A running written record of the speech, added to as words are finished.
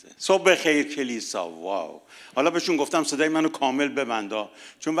صبح خیر کلیسا. واو. حالا بهشون گفتم صدای منو کامل ببندا،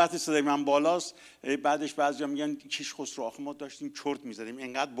 چون وقتی صدای من بالاست بعدش بعضیا میگن کیش خسرو آخه ما داشتیم چرت میزدیم،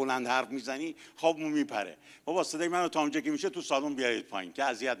 اینقدر بلند حرف میزنی خوابمون میپره. بابا صدای منو تا اونجا که میشه تو سالن بیارید پایین که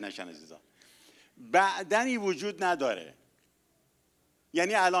اذیت نشن عزیزان. بعدنی وجود نداره.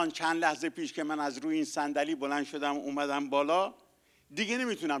 یعنی الان چند لحظه پیش که من از روی این صندلی بلند شدم اومدم بالا، دیگه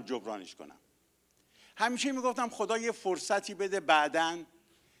نمیتونم جبرانش کنم. همیشه میگفتم خدا یه فرصتی بده بعدن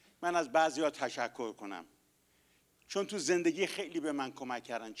من از بعضی‌ها تشکر کنم، چون تو زندگی خیلی به من کمک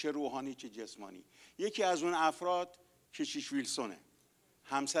کردن، چه روحانی چه جسمانی. یکی از اون افراد کشیش ویلسونه،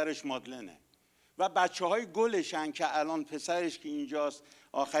 همسرش مادلنه و بچه‌های گلشن که الان پسرش که اینجاست.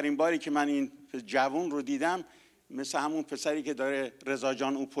 آخرین باری که من این جوون رو دیدم مثل همون پسری که داره رضا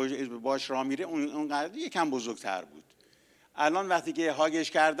جان اون باش راه میره، اون قدر یکم بزرگتر بود. الان وقتی که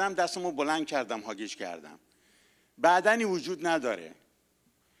هاگش کردم دستمو بلند کردم هاگش کردم. بعدنی وجود نداره.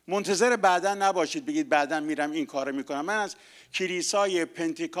 منتظر بعدن نباشید بگید بعدن میرم این کارو میکنم. من از کلیسای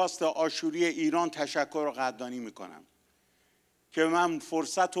پنتیکاست آشوری ایران تشکر و قدردانی میکنم که من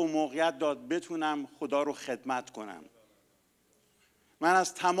فرصت و موقعیت داد بتونم خدا رو خدمت کنم. من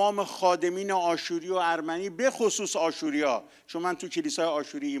از تمام خادمین آشوری و ارمنی به خصوص آشوریا، چون من تو کلیسای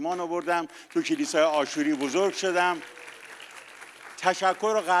آشوری ایمان آوردم، تو کلیسای آشوری بزرگ شدم،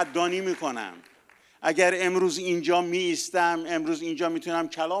 تشکر و قدردانی میکنم. اگر امروز اینجا می ایستم، امروز اینجا میتونم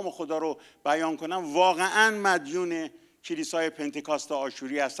کلام خدا رو بیان کنم، واقعا مدیون کلیسای پنتیکاست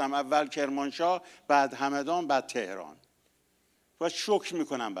آشوری هستم. اول کرمانشاه، بعد همدان، بعد تهران. و شکر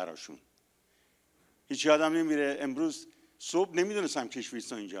میکنم براشون. هیچ یادم نمیره امروز صبح نمیدونستم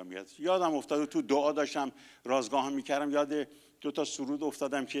کشیش اینجا میاد. یادم افتاد تو دعا داشتم رازگاه میکردم، یاد 2 سرود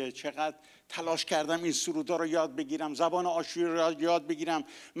افتادم که چقدر تلاش کردم این سرودا رو یاد بگیرم، زبان آشوری رو یاد بگیرم.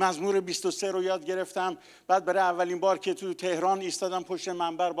 مزمور 23 رو یاد گرفتم. بعد برای اولین بار که تو تهران ایستادم پشت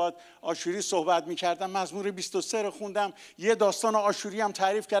منبر باید آشوری صحبت میکردم، مزمور 23 رو خوندم. یه داستان آشوری هم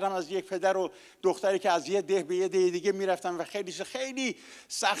تعریف کردم از یک پدر و دختری که از یه ده به یه ده دیگه میرفتن و خیلی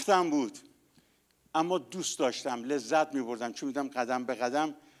سختم بود، اما دوست داشتم، لذت میبردم، چون میدم قدم به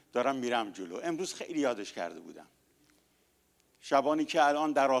قدم دارم میرم جلو. امروز خیلی یادش کرده بودم. شبانی که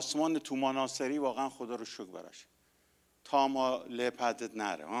الان در آسمان تو مناصری، واقعا خدا رو شکر براش. تا ما لپدت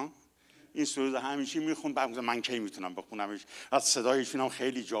نره ها. این سرود همیشه میخون، بعد من کی میتونم بخونمش، از صدایشون هم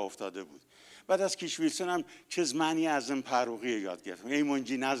خیلی جا افتاده بود. بعد از کیش ویلسون هم چیز معنی از این پروقی یاد گرفتم، ای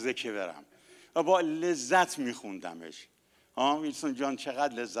منجی نزد که برم، و با لذت میخوندمش. ویلسون جان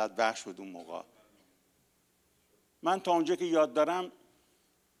چقدر لذت بخش بود اون موقع. من تا اونجا که یاد دارم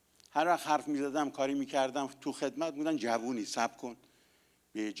هر وقت حرف میزدم کاری میکردم تو خدمت بودن، جوونی صبر کن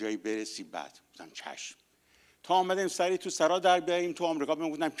به جایی برسی بعد بودم چشم. تا آمدیم سری تو سرا در بیاییم تو آمریکا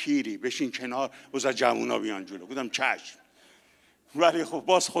بودن پیری بشین کنار واسه جوونا بیان جلو، بودم چشم. ولی خب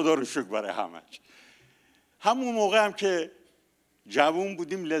باز خدا رو شکر برای همش. همون موقع هم که جوون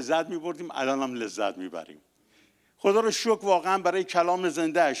بودیم لذت میبردیم، الان هم لذت میبریم. خدا رو شکر واقعا برای کلام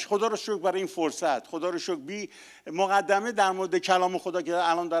زندهش، خدا رو شکر برای این فرصت، خدا رو شکر. بی مقدمه در مورد کلام خدا که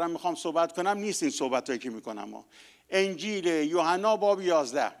الان دارم میخوام صحبت کنم نیست این صحبتایی که میکنم. انجیل یوحنا باب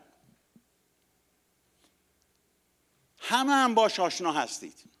 11 همه هم باش آشنا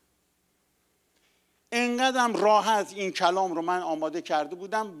هستید. اینقدرم راحت این کلام رو من آماده کرده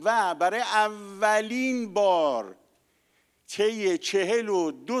بودم و برای اولین بار طی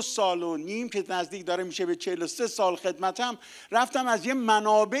 42 سال و نیم که نزدیک داره میشه به 43 سال خدمتم، رفتم از یه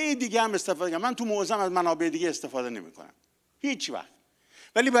منابع دیگه هم استفاده کردم. من تو موعظه‌ام از منابع دیگه استفاده نمی کنم هیچ وقت،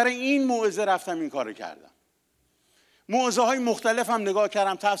 ولی برای این موعظه رفتم این کارو کردم. موعظه های مختلف هم نگاه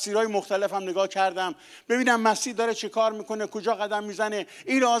کردم، تفسیرهای مختلف هم نگاه کردم، ببینم مسیح داره چه کار میکنه، کجا قدم میزنه،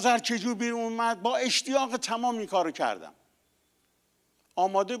 این لازر چجور بیرون اومد. با اشتیاق تمام این کارو کردم.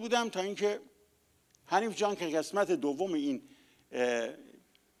 آماده بودم تا اینکه حنیف جان که قسمت دوم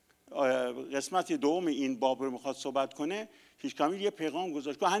این باب رو میخواد صحبت کنه، هیچ کامیل یه پیغام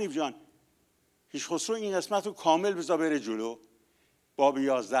گذاشت که حنیف جان هیچ خسرو این قسمت رو کامل بذار بره جلو، باب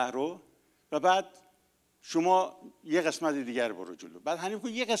 11 رو، و بعد شما یه قسمت دیگر برو جلو. بعد حنیف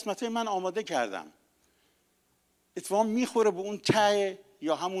گفت یه قسمت من آماده کردم، اتفاقا میخوره به اون ته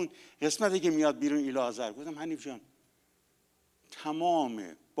یا همون قسمتی که میاد بیرون ایلازر. گفتم حنیف جان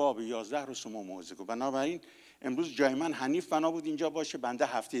تمام باب 11 رو شما موعظه کن. بنابراین امروز جای من حنیف بنا بود اینجا باشه، بنده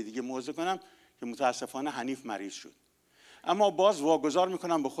هفته دیگه موعظه کنم که متاسفانه حنیف مریض شد. اما باز واگذار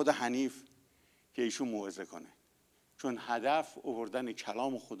میکنم به خود حنیف که ایشون موعظه کنه، چون هدف آوردن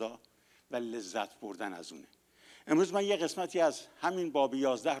کلام خدا و لذت بردن از اونه. امروز من یه قسمتی از همین باب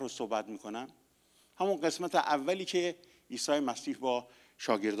 11 رو صحبت میکنم، همون قسمت اولی که عیسی مسیح با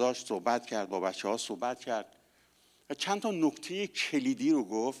شاگرداش صحبت کرد، با بچه‌ها صحبت کرد. و چند تا نکته کلیدی رو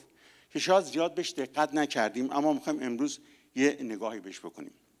گفت که شاید زیاد بهش دقت نکردیم، اما میخوایم امروز یه نگاهی بهش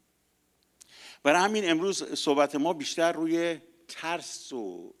بکنیم. برای همین امروز صحبت ما بیشتر روی ترس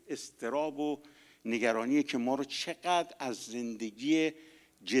و اضطراب و نگرانیه که ما رو چقدر از زندگی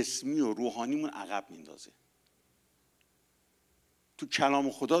جسمی و روحانیمون عقب میندازه. تو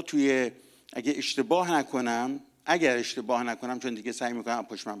کلام خدا اگر اشتباه نکنم چون دیگه سعی میکنم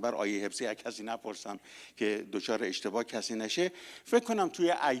پشت منبر آیه حفظی از کسی نپرسم که دچار اشتباه کسی نشه، فکر کنم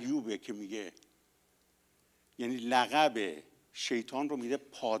توی ایوبه که میگه، یعنی لقب شیطان رو میده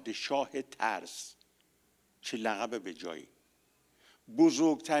پادشاه ترس. چه لقب به جایی.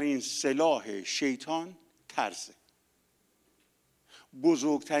 بزرگترین سلاح شیطان ترسه.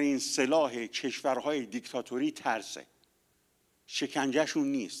 بزرگترین سلاح کشورهای دیکتاتوری ترسه. شکنجهشون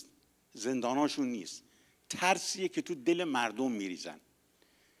نیست، زنداناشون نیست، ترسیه که تو دل مردم میریزن.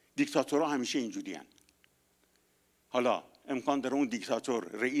 دیکتاتورها همیشه اینجوری هن. حالا امکان داره اون دیکتاتور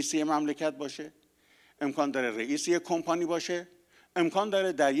رئیس یه مملکت باشه، امکان داره رئیس یه کمپانی باشه، امکان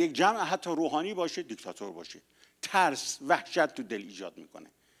داره در یک جمع حتی روحانی باشه، دیکتاتور باشه. ترس، وحشت تو دل ایجاد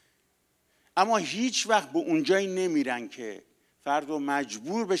میکنه. اما هیچ وقت به اونجایی نمیرن که فرد رو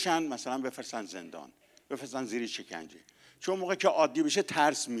مجبور بشن مثلا بفرستن زندان، بفرستن زیر شکنجه. چون موقع که عادی بشه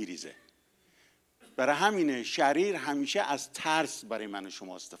ترس میریزه. برای همینه شریر همیشه از ترس برای من و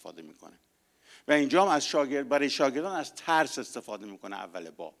شما استفاده میکنه و اینجا هم برای شاگردان از ترس استفاده میکنه. اول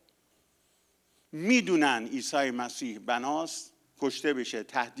باب میدونن عیسی مسیح بناست، کشته بشه،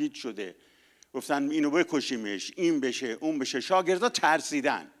 تهدید شده، گفتن اینو بکشیمش، این بشه، اون بشه. شاگردا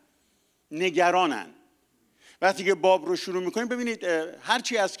ترسیدن، نگرانن. وقتی که باب رو شروع میکنیم ببینید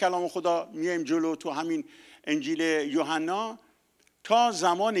هرچی از کلام خدا میایم جلو تو همین انجیل یوحنا تا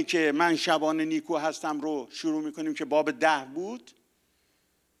زمانی که من شبان نیکو هستم رو شروع میکنیم که باب 10 بود.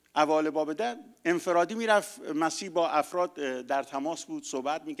 اول باب 10 انفرادی میرفت مسیح با افراد در تماس بود،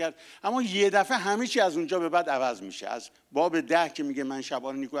 صحبت میکرد، اما یه دفعه همه چی از اونجا به بعد عوض میشه. از باب 10 که میگه من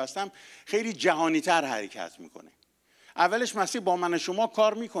شبان نیکو هستم خیلی جهانی تر حرکت میکنه. اولش مسیح با من و شما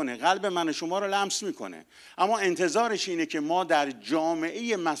کار میکنه، قلب من و شما رو لمس میکنه، اما انتظارش اینه که ما در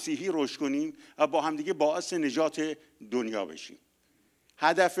جامعه مسیحی رشد کنیم و با همدیگه باعث نجات دنیا بشیم.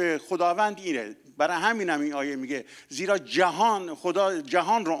 هدف خداوند اینه. برای همینم این آیه میگه زیرا خدا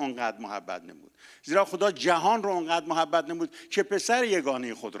جهان رو انقدر محبت نمود. زیرا خدا جهان رو انقدر محبت نمود که پسر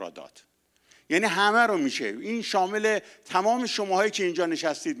یگانه خود را داد. یعنی همه رو میشه. این شامل تمام شماهایی که اینجا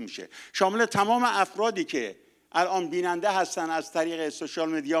نشستید میشه، شامل تمام افرادی که الان بیننده هستن از طریق سوشال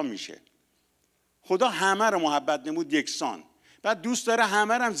مدیا میشه. خدا همه رو محبت نمود یکسان. بعد دوست داره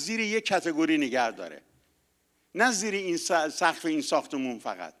همه رو هم زیر یک کاتگوری نگه داره، نه زیر این سقف این ساختمون.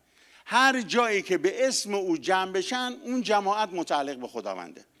 فقط هر جایی که به اسم او جمع بشن اون جماعت متعلق به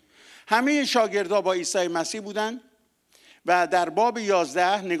خداونده. همه شاگردا با عیسی مسیح بودن و در باب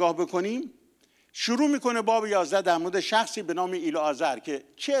 11 نگاه بکنیم شروع میکنه. باب 11 در مورد شخصی به نام ایلعازر که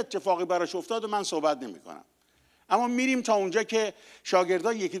چه اتفاقی براش افتاد و من صحبت نمیکنم، اما میریم تا اونجا که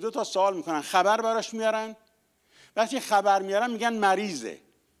شاگردا یکی دو تا سوال میکنن، خبر براش میارن. وقتی خبر میارن میگن مریضه.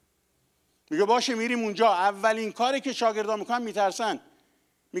 میگه باشه میریم اونجا. اولین کاری که شاگردا میکنن میترسن،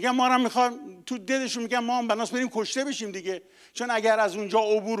 میگن ما رو میخوام، تو دلشون میگن ما هم بناس بریم کشته بشیم دیگه، چون اگر از اونجا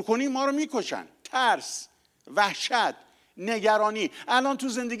عبور کنیم ما رو میکشن. ترس، وحشت، نگرانی. الان تو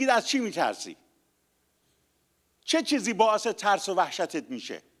زندگیت از چی میترسی؟ چه چیزی باعث ترس و وحشتت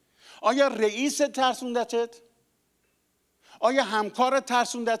میشه؟ آیا رئیس ترسوندتت؟ آیا همکار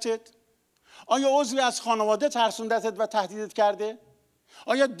ترسوندتت؟ آیا عضوی از خانواده ترسوندتت و تهدیدت کرده؟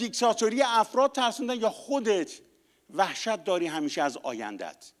 آیا دیکتاتوری افراد ترسوندن یا خودت وحشت داری همیشه از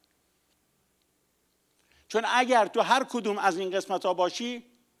آیندت؟ چون اگر تو هر کدوم از این قسمت ها باشی،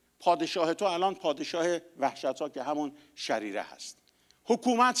 پادشاه تو الان پادشاه وحشت ها که همون شریره هست،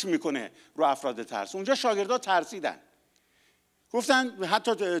 حکومت میکنه رو افراد ترس. اونجا شاگردا ترسیدن، گفتن،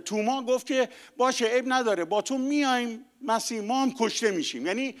 حتی توما گفت که باشه عیب نداره با تو میایم مسیح، ما هم کشته میشیم.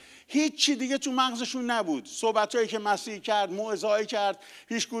 یعنی هیچ چی دیگه تو مغزشون نبود. صحبتایی که مسیح کرد، موعظه‌ای کرد،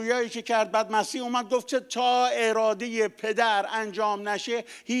 پیشگویی‌هایی که کرد، بعد مسیح اومد گفت که تا اراده پدر انجام نشه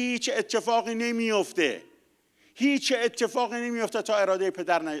هیچ اتفاقی نمیفته. هیچ اتفاقی نمیفته تا اراده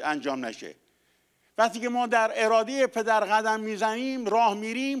پدر انجام نشه. وقتی که ما در اراده پدر قدم میزنیم، راه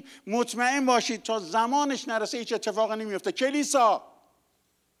میریم، مطمئن باشید تا زمانش نرسه هیچ اتفاقی نمیفته. کلیسا،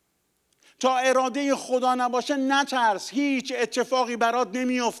 تا اراده خدا نباشه نترس، هیچ اتفاقی برات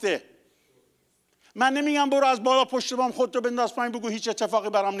نمیفته. من نمیگم برو از بالا پشت بام خودتو بنداز پایین بگو هیچ اتفاقی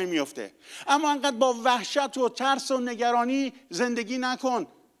برام نمیفته، اما انقدر با وحشت و ترس و نگرانی زندگی نکن.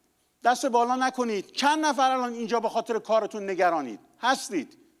 دست بالا نکنید. چند نفر الان اینجا به خاطر کارتون نگرانید؟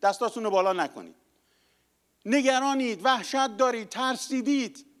 هستید؟ دستاتون رو بالا نکنید. نگرانید، وحشت دارید،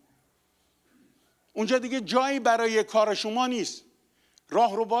 ترسیدید. اونجا دیگه جایی برای کار شما نیست.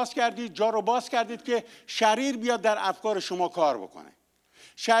 راه رو باز کردید، جا رو باز کردید که شریر بیاد در افکار شما کار بکنه.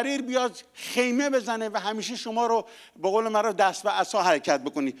 شریر بیاد خیمه بزنه و همیشه شما رو به قول مرا دست و عصا حرکت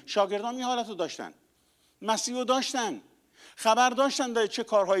بکنید. شاگردان این حالت رو داشتن، مسیح رو داشتن، خبر داشتن داره چه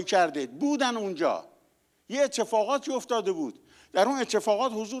کارهایی کرده، بودن اونجا، یه اتفاقاتی افتاده بود، در اون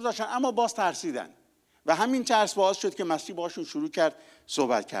اتفاقات حضور داشتن، اما باز ترسیدن و همین ترس باعث شد که مسیح باشون شروع کرد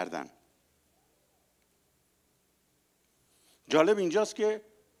صحبت کردن. جالب اینجاست که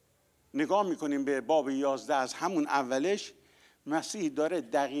نگاه میکنیم به باب 11 از همون اولش، مسیح داره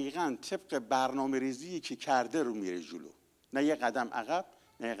دقیقاً طبق برنامه ریزی که کرده رو میره جلو، نه یه قدم عقب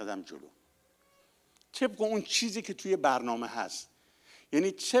نه یه قدم جلو، طبق اون چیزی که توی برنامه هست،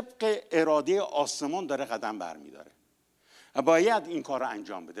 یعنی طبق اراده آسمان داره قدم برمیداره و باید این کار رو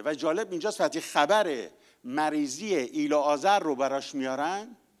انجام بده. و جالب اینجاست وقتی خبر مریضی ایلعازر رو براش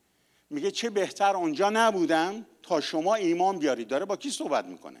میارن، میگه چه بهتر اونجا نبودم تا شما ایمان بیارید. داره با کی صحبت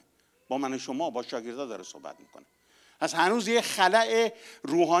میکنه؟ با من و شما، با شاگردا داره صحبت میکنه. از هنوز یه خلأ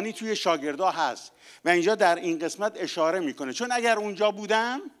روحانی توی شاگردا هست و اینجا در این قسمت اشاره میکنه، چون اگر اونجا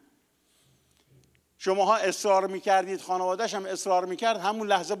بودم شماها اصرار میکردید، خانواده‌اش هم اصرار میکرد، همون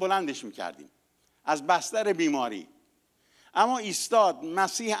لحظه بلندش میکردیم از بستر بیماری. اما ایستاد،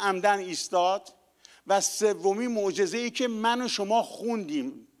 مسیح عمدن ایستاد و سومی معجزه‌ای که من و شما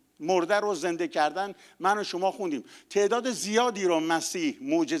خوندیم، مرده رو زنده کردن، من و شما خوندیم. تعداد زیادی رو مسیح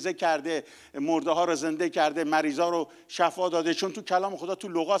معجزه کرده، مرده ها رو زنده کرده، مریضا رو شفا داده، چون تو کلام خدا تو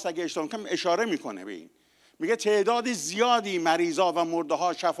لوقاس اگه اشتباه نکنم اشاره میکنه به این، میگه تعداد زیادی مریضا و مرده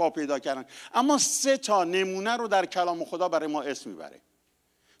ها شفا پیدا کردن. اما 3 تا نمونه رو در کلام خدا برای ما اسم میبره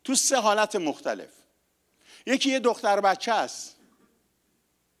تو 3 حالت مختلف. یکی یه دختر بچه است،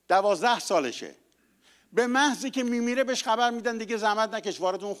 12 سالشه، به محضی که میمیره بهش خبر میدن دیگه زحمت نکش،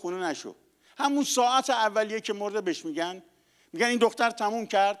 وارد اون خونه نشو. همون ساعت اولیه که مرده بهش میگن این دختر تموم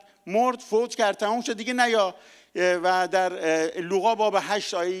کرد، مرد، فوت کرد، تموم شد، دیگه نیا. و در لوقا باب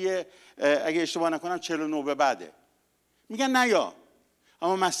 8 آیه اگه اشتباه نکنم 49 به بعده میگن نیا.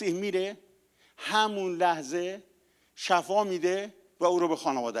 اما مسیح میره، همون لحظه شفا میده و او رو به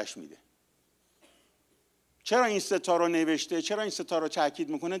خانواده‌اش میده. چرا این 3 تا رو نوشته؟ چرا این 3 تا رو تاکید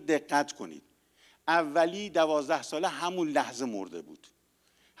میکنه؟ دقت کنید. اولی 12 ساله همون لحظه مرده بود،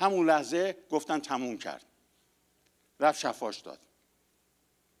 همون لحظه گفتن تموم کرد، رفت شفاش داد.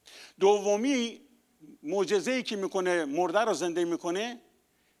 دومی معجزه‌ای که میکنه، مرده رو زنده میکنه،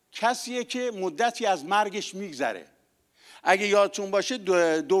 کسیه که مدتی از مرگش میگذره. اگه یادتون باشه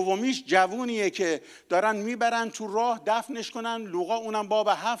دومیش جوونیه که دارن میبرن تو راه دفنش کنن، لوقا اونم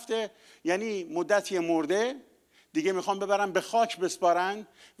باب 7، یعنی مدتی مرده دیگه میخوان ببرن به خاک بسپارن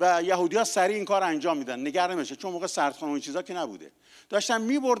و یهودی‌ها سریع این کار انجام میدن، نگران نمیشه، چون موقع سردخانه و این چیزا که نبوده، داشتن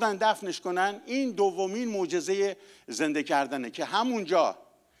میبردن دفنش کنن. این دومین معجزه زنده کردنه که همونجا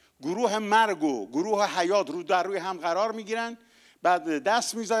گروه مرگ و گروه حیات رو در روی هم قرار میگیرن، بعد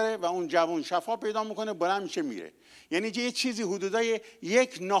دست میذاره و اون جوان شفا پیدا میکنه، بلند میشه میره. یعنی یه چیزی حدودای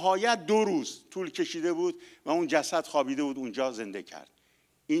 1 نهایت 2 روز طول کشیده بود و اون جسد خوابیده بود اونجا، زنده کرد.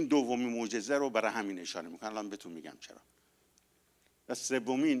 این دومین معجزه رو برای همین اشاره میکنم، الان بهتون میگم چرا. و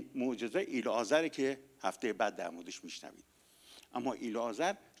سومین معجزه ایلعازر که هفته بعد در موردش میشنوید. اما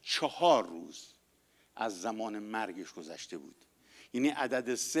ایلعازر 4 روز از زمان مرگش گذشته بود. یعنی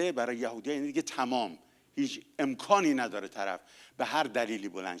عدد 3 برای یهودی‌ها یعنی دیگه تمام، هیچ امکانی نداره طرف به هر دلیلی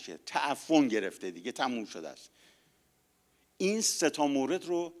بلند شه، تعفن گرفته دیگه، تموم شده است. این 3 تا مورد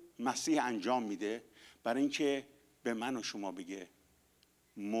رو مسیح انجام میده برای اینکه به من و شما بگه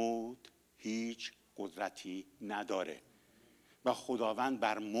موت هیچ قدرتی نداره و خداوند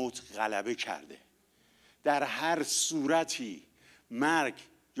بر موت غلبه کرده. در هر صورتی مرگ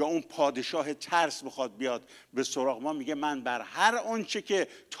یا اون پادشاه ترس بخواد بیاد به سراغ ما، میگه من بر هر آنچه که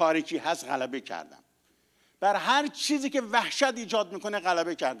تاریکی هست غلبه کردم، بر هر چیزی که وحشت ایجاد میکنه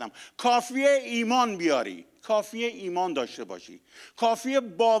غلبه کردم. کافیه ایمان بیاری، کافیه ایمان داشته باشی، کافیه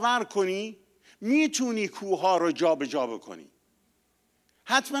باور کنی میتونی کوه‌ها رو جا به جا بکنی.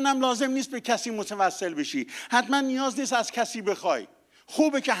 حتما هم لازم نیست به کسی متوسل بشی، حتما نیاز نیست از کسی بخوای.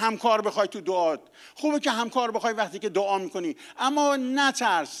 خوبه که همکار بخوای تو دعات، خوبه که همکار بخوای وقتی که دعا میکنی، اما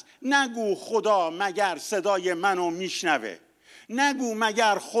نترس، نگو خدا مگر صدای منو میشنوه، نگو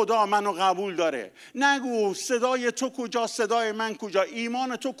مگر خدا منو قبول داره، نگو صدای تو کجا صدای من کجا،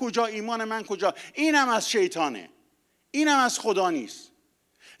 ایمان تو کجا ایمان من کجا. اینم از شیطانه، اینم از خدا نیست.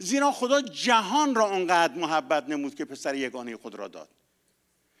 زیرا خدا جهان را انقدر محبت نمود که پسر یگانه خود را داد.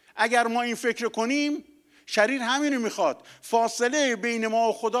 اگر ما این فکر کنیم، شریر همینو میخواد، فاصله بین ما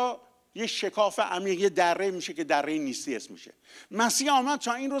و خدا یه شکاف عمیق، یه دره میشه که دره نیستی اسم میشه. مسیح آمد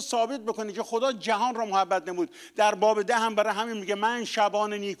تا این رو ثابت بکنه که خدا جهان را محبت نمود. در باب 10 هم برای همین میگه من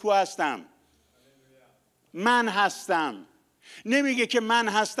شبان نیکو هستم. من هستم. نمیگه که من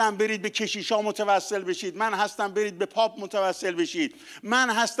هستم برید به کشیشا متوسل بشید، من هستم برید به پاپ متوسل بشید، من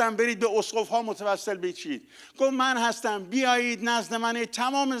هستم برید به اسقف ها متوسل بشید. گفت من هستم بیایید نزد من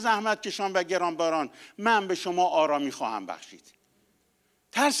تمام زحمت کشان و گرانباران، من به شما آرامی خواهم بخشید.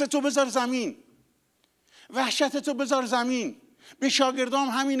 ترس تو بذار زمین، وحشت تو بذار زمین. به شاگردام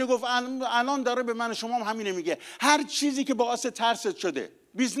همینه گفت، الان داره به من و شما هم همینه میگه. هر چیزی که باعث ترست شده،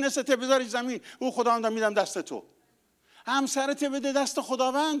 بیزنست بذاری زمین، او خداوند میدم دست تو. همسرت بده دست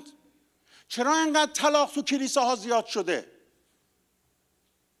خداوند. چرا اینقدر طلاق تو کلیساها زیاد شده؟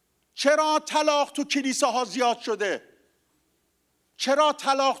 چرا طلاق تو کلیساها زیاد شده؟ چرا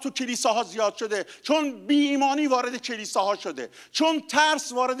طلاق تو کلیساها زیاد شده؟ چون بی ایمانی وارد کلیساها شده، چون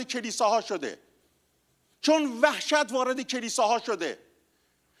ترس وارد کلیساها شده، چون وحشت وارد کلیساها شده،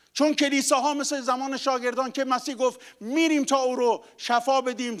 چون کلیساها مثل زمان شاگردان که مسیح گفت میریم تا او رو شفا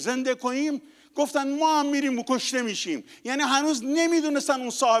بدیم، زنده کنیم، گفتن ما هم میریم و کشته میشیم. یعنی هنوز نمیدونستن اون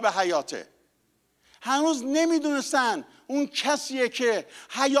صاحب حیاته، هنوز نمیدونستن اون کسیه که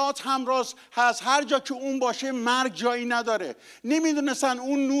حیات همراز هست، هر جا که اون باشه مرگ جایی نداره. نمیدونستن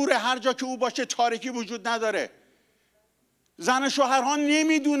اون نور هر جا که او باشه تاریکی وجود نداره. زن شوهرها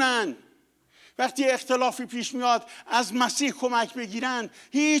نمیدونن وقتی اختلافی پیش میاد از مسیح کمک بگیرن،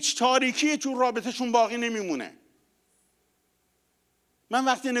 هیچ تاریکی تو رابطهشون باقی نمیمونه. من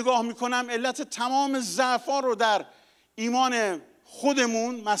وقتی نگاه میکنم علت تمام ضعف‌ها رو در ایمان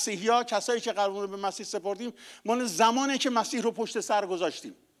خودمون مسیحی‌ها، کسایی که قلبمون رو به مسیح سپردیم، مال زمانی که مسیح رو پشت سر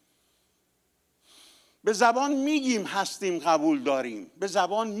گذاشتیم. به زبان میگیم هستیم قبول داریم، به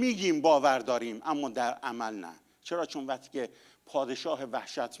زبان میگیم باور داریم، اما در عمل نه. چرا؟ چون وقتی که پادشاه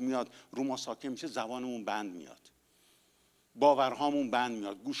وحشت میاد رو ما ساکن میشه، زبانمون بند میاد، باورهامون بند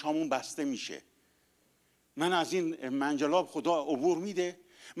میاد، گوشهامون بسته میشه. من از این منجلاب خدا عبور میده،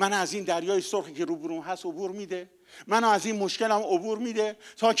 من از این دریای سرخی که روبروم هست عبور میده، من از این مشکلم عبور میده.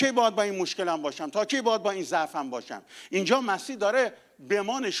 تا کی باید با این مشکلم باشم؟ تا کی باید با این ضعفم باشم؟ اینجا مسیح داره به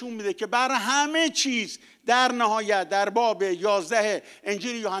ما نشون میده که بر همه چیز در نهایت در باب 11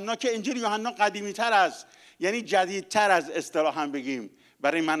 انجیل یوحنا، که انجیل یوحنا قدیمی تر از، یعنی جدیدتر از اصطلاحاً بگیم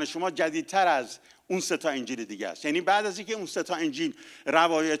برای من و شما، جدیدتر از اون 3 انجیل دیگه است. یعنی بعد از اینکه اون 3 انجیل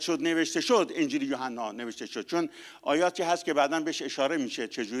روایت شد، نوشته شد، انجیل یوحنا نوشته شد. چون آیاتی هست که بعداً بهش اشاره میشه.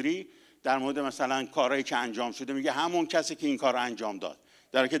 چجوری؟ در مورد مثلا کارهایی که انجام شده میگه همون کسی که این کار رو انجام داد،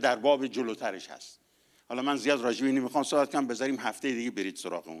 در حالی که در باب جلوترش هست. حالا من زیاد راجع به این نمیخوام صحبت کنم، بذاریم هفته دیگه برید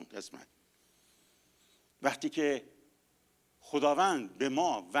سراغ اون قسمت. وقتی که خداوند به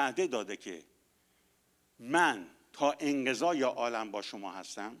ما وعده داده که من تا انقضای عالم با شما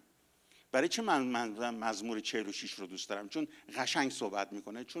هستم، برای چه من مزمور 46 رو دوست دارم؟ چون قشنگ صحبت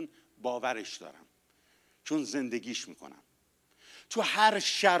میکنه، چون باورش دارم، چون زندگیش میکنم. تو هر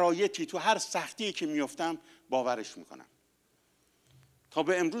شرایطی، تو هر سختی که میافتم باورش میکنم. تا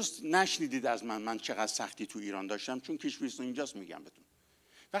به امروز نشنیدید از من چقدر سختی تو ایران داشتم، چون کشیش اینجاست میگم بهتون.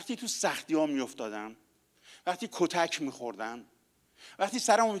 وقتی تو سختی ها میافتادم، وقتی کتک میخوردم، وقتی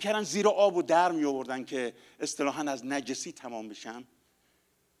سرمو میکردن زیر آب و در میآوردن که اصطلاحاً از نجسی تمام بشم،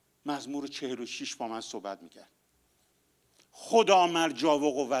 مزمور 46 با من صحبت میکرد. خدا مرجع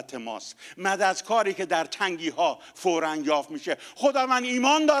و قوت ماست، مددکاری که در تنگی ها فوراً یافت میشه. خدا من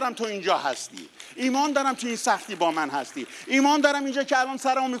ایمان دارم تو اینجا هستی، ایمان دارم تو این سختی با من هستی، ایمان دارم اینجا که الان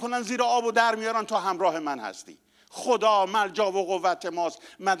سرمو میکنن زیر آب و در میارن تو همراه من هستی. خدا مرجع و قوت ماست،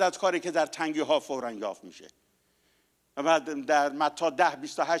 مددکاری که در تنگی ها فوراً یافت میشه. و بعد در متی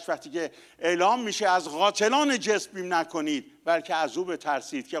 10:28 وقتی که اعلام میشه از قاتلان جسم بیم نکنید بلکه از او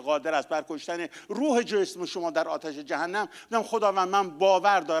بترسید که قادر است بر کشتن روح جسم شما در آتش جهنم. میگم خداوند من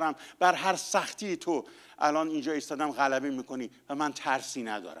باور دارم بر هر سختی تو الان اینجا ایستادم غلبه میکنی و من ترسی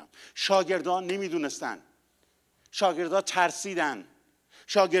ندارم. شاگردان نمیدونستن، شاگردان ترسیدن،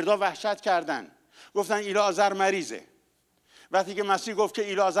 شاگردان وحشت کردن، گفتن ایلعازر مریضه. وقتی که مسیح گفت که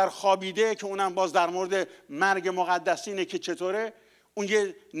ایلعازر خوابیده، که اونم باز در مورد مرگ مقدسینه که چطوره، اون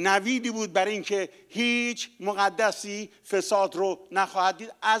یه نویدی بود برای اینکه هیچ مقدسی فساد رو نخواهد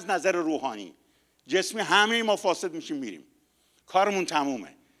دید از نظر روحانی. جسمی همه ما فاسد میشیم میریم، کارمون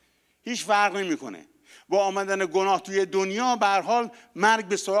تمومه، هیچ فرق نمیکنه. با آمدن گناه توی دنیا به هر حال مرگ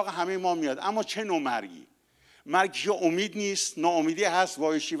به سراغ همه ما میاد. اما چه نوع مرگی؟ مرگی که امید نیست، ناامیدی هست،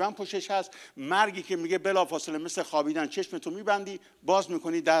 وای شیون پشتش هست. مرگی که میگه بلافاصله مثل خوابیدن چشمتو میبندی باز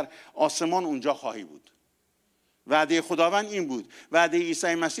میکنی در آسمان اونجا خواهی بود. وعده خداوند این بود. وعده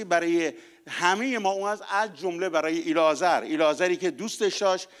عیسی مسیح برای همه ما، اون از جمله برای العازری که دوستش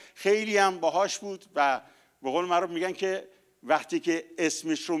داشت، خیلی هم باهاش بود و به قول معروف میگن که وقتی که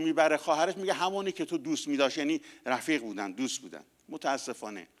اسمش رو میبره خواهرش میگه همونی که تو دوست میداشت، یعنی رفیق بودن، دوست بودن.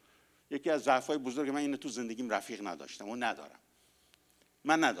 متاسفانه یکی از ضعف‌های بزرگ من اینه تو زندگیم رفیق نداشتم و ندارم.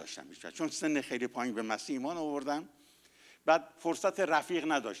 من نداشتم هیچ وقت، چون سن خیلی پایین به مسیح ایمان آوردم، بعد فرصت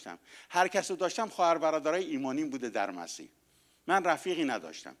رفیق نداشتم. هر کس رو داشتم خواهر برادرای ایمانیم بوده در مسیح. من رفیقی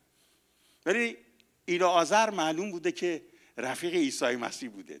نداشتم. ولی العازر معلوم بوده که رفیق عیسی مسیح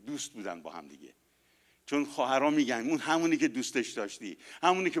بوده، دوست بودن با هم دیگه. چون خواهرها میگن اون همونی که دوستش داشتی،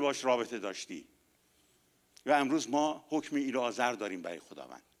 همونی که باش رابطه داشتی. و امروز ما حکم العازر داریم برای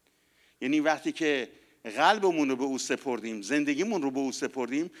خداوند. یعنی وقتی که قلبمون رو به او سپردیم، زندگیمون رو به او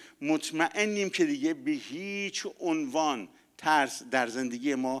سپردیم، مطمئنیم که دیگه به هیچ عنوان ترس در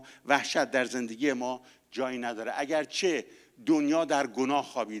زندگی ما، وحشت در زندگی ما جایی نداره. اگرچه دنیا در گناه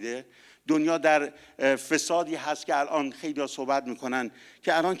خوابیده، دنیا در فسادی هست که الان خیلی صحبت میکنن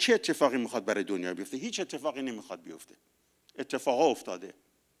که الان چه اتفاقی میخواد برای دنیا بیفته. هیچ اتفاقی نمیخواد بیفته. اتفاقا افتاده.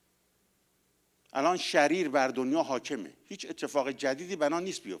 الان شریر بر دنیا حاکمه. هیچ اتفاق جدیدی بنا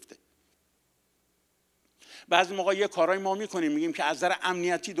نیست بیفته. بعضی موقع یه کارهای ما میکنیم، میگیم که از نظر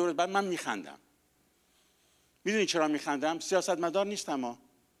امنیتی درست، بعد من میخندم. میدونی چرا میخندم؟ سیاستمدار نیستم ما.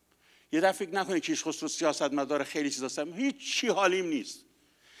 یه دفعه فکر نکنید که خسرو سیاستمدار خیلی چیزا هستم، هیچ چی حالیم نیست.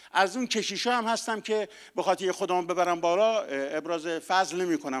 از اون کشیشا هم هستم که به خاطر خودم ببرم بالا ابراز فضل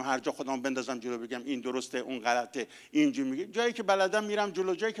نمی‌کنم، هر جا خودم بندازم جلو بگم این درسته اون غلطه، اینجوری میگه. جایی که بلدم میرم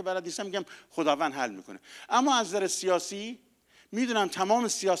جلو، جایی که بلد نیستم میگم خداوند حل میکنه. اما از نظر سیاسی میدونم تمام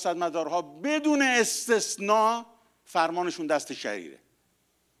سیاستمدارها بدون استثناء فرمانشون دست شریره.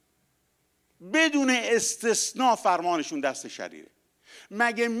 بدون استثناء فرمانشون دست شریره.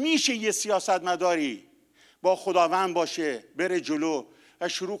 مگه میشه یه سیاستمداری با خداوند باشه، بره جلو و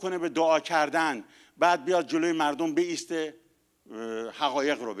شروع کنه به دعا کردن، بعد بیاد جلوی مردم بیسته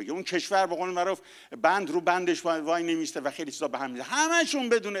حقایق رو بگه؟ اون کشور به قول معروف بند رو بندش وای نمیسته و خیلی چیزا به هم میزنه. همشون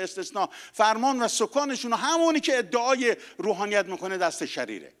بدون استثناء فرمان و سکانشون همونی که ادعای روحانیت میکنه دست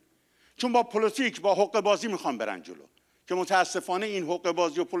شریره. چون با پلیتیک، با حقه بازی میخوان برن جلو، که متاسفانه این حقه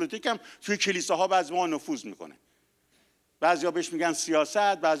بازی و پلیتیک هم توی کلیساها بعضی ما نفوذ میکنه. بعضیا بهش میگن سیاست،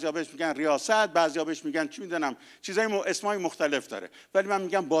 بعضیا بهش میگن ریاست، بعضیا بهش میگن چی میدونم، چیزای اسمای مختلف داره. ولی من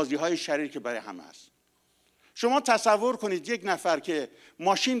میگم بازی‌های شریر که برای همه هست. شما تصور کنید یک نفر که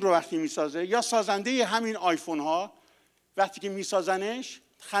ماشین رو وقتی میسازه، یا سازنده همین آیفون ها وقتی که میسازنش،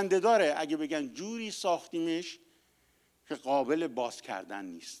 خنده داره اگه بگن جوری ساختیمش که قابل باز کردن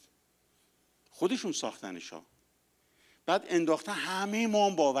نیست. خودشون ساختنش ها. بعد انداختن، همه ما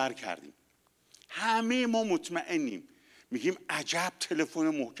باور کردیم، همه ما مطمئنیم، میگیم عجب تلفن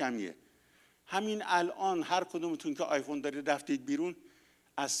محکمیه. همین الان هر کدومتون که آیفون دارید رفتید بیرون،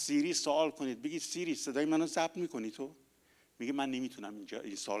 از سیری سوال کنید، بگید سیری صدای منو ضبط میکنی تو؟ میگه من نمیتونم اینجا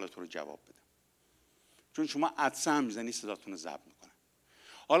این سوالت رو جواب بدم، چون شما عدسه هم میزنی صداتون رو ضبط میکنه.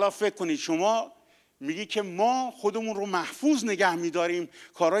 حالا فکر کنید شما میگی که ما خودمون رو محفوظ نگه میداریم،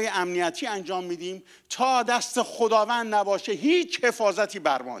 کارهای امنیتی انجام میدیم، تا دست خداوند نباشه هیچ حفاظتی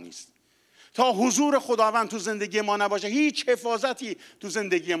بر ما نیست. تا حضور خداوند تو زندگی ما نباشه هیچ حفاظتی تو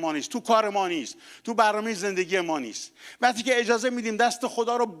زندگی ما نیست، تو کار ما نیست، تو برنامه زندگی ما نیست. وقتی که اجازه میدیم دست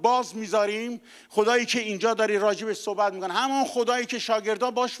خدا رو باز میذاریم، خدایی که اینجا داری راجبش صحبت میکنه، همون خدایی که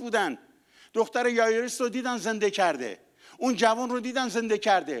شاگردا باش بودن، دختر یایریس رو دیدن زنده کرده، اون جوان رو دیدن زنده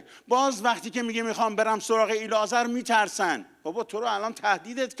کرده، باز وقتی که میگه میخوام برم سراغ العازر میترسن. بابا تو رو الان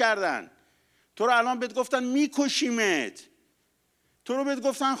تهدیدت کردن، تو رو الان بهت گفتن میکشیمت، تو رو بهت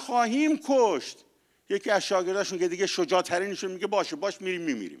گفتن خواهیم کشت. یکی از شاگرداشون که دیگه شجاع‌ترینشون میگه باشه باش میریم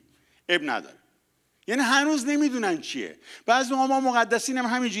میمیریم، اب نداره. یعنی هنوز نمیدونن چیه. بعضی ما مقدسین هم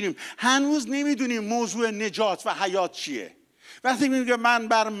همینجوریم، هنوز نمیدونیم موضوع نجات و حیات چیه. وقتی میگه من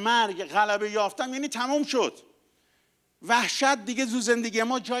بر مرگ غلبه یافتم، یعنی تمام شد، وحشت دیگه تو زندگی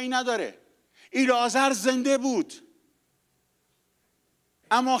ما جایی نداره. العازر زنده بود،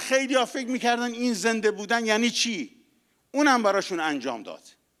 اما خیلی ها فکر میکردن این زنده بودن یعنی چی. اونم براشون انجام داد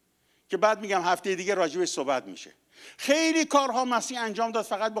که بعد میگم هفته دیگه راجبش صحبت میشه. خیلی کارها مسیح انجام داد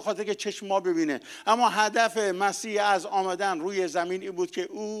فقط به خاطر که چشم ما ببینه، اما هدف مسیح از آمدن روی زمین این بود که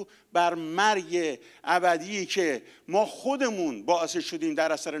او بر مرگ ابدی که ما خودمون باعث شدیم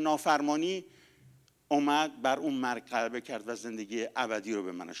در اثر نافرمانی، اومد بر اون مرگ غلبه کرد و زندگی ابدی رو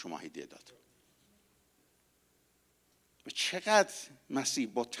به من و شما هدیه داد. و چقدر مسیح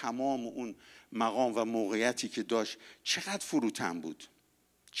با تمام اون مقام و موقعیتی که داشت چقدر فروتن بود،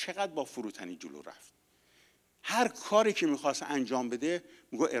 چقدر با فروتنی جلو رفت. هر کاری که میخواست انجام بده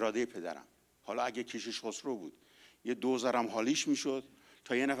میگه اراده پدرم. حالا اگه کشیش خسرو بود یه دوزارم حالیش میشد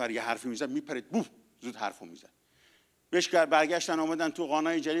تا یه نفر یه حرفی میزد میپرید بوف زود حرفو میزد. بهش برگشتن آمدن تو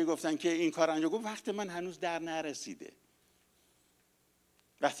قانای جلی گفتن که این کار انجام. گفت وقت من هنوز در نرسیده.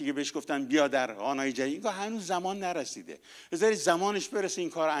 وقتی که بهش گفتن بیا در قانای جلی، گفت هنوز زمان نرسیده، بذارید زمانش برسه این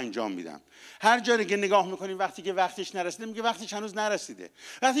کار انجام میدم. هر جایی که نگاه میکنیم وقتی که وقتش نرسیده میگه وقتش هنوز نرسیده.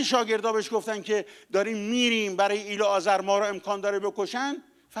 وقتی شاگردا بهش گفتن که داریم میریم برای ایل و آذر ما رو امکان داره بکشن،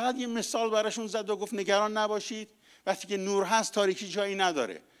 فقط یه مثال براشون زد و گفت نگران نباشید، وقتی که نور هست تاریکی جایی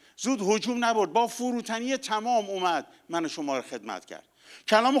نداره. زود هجوم نبرد، با فروتنی تمام اومد من و شما رو خدمت کرد.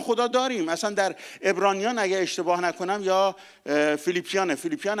 کلام خدا داریم اصلا در عبرانیان اگر اشتباه نکنم یا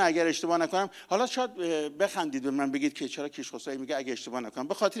فیلیپیان اگر اشتباه نکنم. حالا شاید بخندید به من بگید که چرا کشیش خسرو میگه اگه اشتباه نکنم،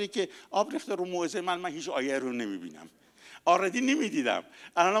 به خاطری که آب ریخته رو موعظه من هیچ آیه رو نمیبینم، آردی نمیدیدم.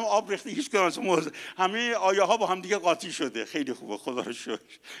 الانم آب ریخته هیچ کدوم موعظه، همه آیه ها با هم دیگه قاطی شده. خیلی خوبه، خدا رو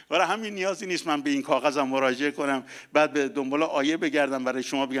شکر. برای همین نیازی نیست من به این کاغذم مراجعه کنم بعد به دنبال آیه بگردم برای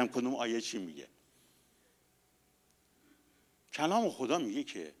شما بگم کدوم آیه چی میگه. کلام خدا میگه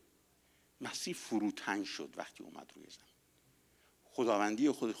که مسیح فروتن شد وقتی اومد روی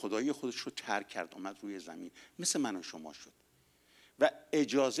زمین. خدایی خودش رو ترک کرد، اومد روی زمین مثل من و شما شد و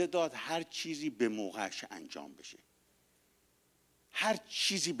اجازه داد هر چیزی به موقعش انجام بشه. هر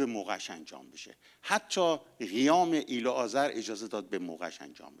چیزی به موقعش انجام بشه. حتی قیام ایل و آذر اجازه داد به موقعش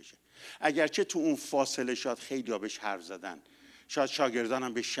انجام بشه. اگرچه تو اون فاصله شاید خیلی ها بهش حرف زدن، شاید شاگردان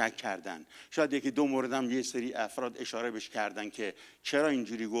هم بهش شک کردن، شاید یکی دو مورد هم یه سری افراد اشاره بهش کردن که چرا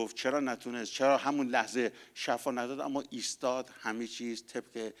اینجوری گفت، چرا نتونست، چرا همون لحظه شفا نداد، اما ایستاد همه چیز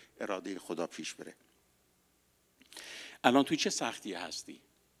طبق اراده خدا پیش بره. الان توی چه سختی هستی؟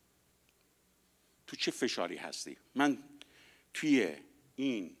 تو چه فشاری هستی؟ من توی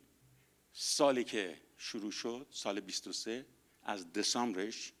این سالی که شروع شد، سال 23، از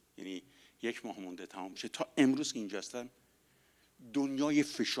دسامبرش، یعنی 1 ماه مونده تمام بشه، تا امروز که اینجا هستم، دنیای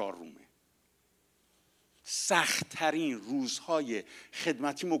فشار رومه. سخت‌ترین روزهای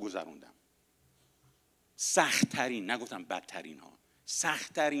خدمتیمو گذروندم. سخت‌ترین، نگفتم بدترین ها،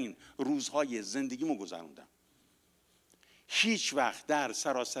 سخت‌ترین روزهای زندگیمو گذروندم. هیچ وقت در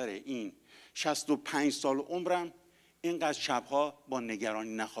سراسر این 65 سال عمرم اینقدر شبها با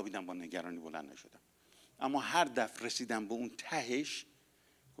نگرانی نخوابیدم، با نگرانی بلند نشدم. اما هر دفعه رسیدم به اون تهش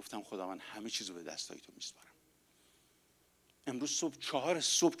گفتم خداوند همه چیزو به دستای تو میسپارم. امروز صبح 4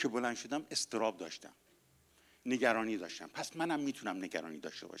 صبح که بلند شدم اضطراب داشتم، نگرانی داشتم. پس منم میتونم نگرانی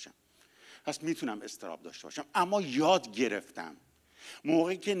داشته باشم، پس میتونم اضطراب داشته باشم. اما یاد گرفتم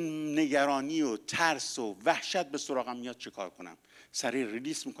موقعی که نگرانی و ترس و وحشت به سراغم میاد چه کار کنم؟ سریع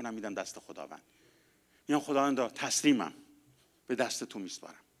ریلیس میکنم، میدم دست خداوند. میگم خداوندا تسلیمم، به دست تو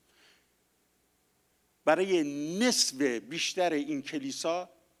میسپارم. برای نصف بیشتر این کلیسا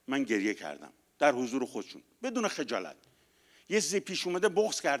من گریه کردم در حضور خودشون بدون خجالت. یه چیزی پیش اومده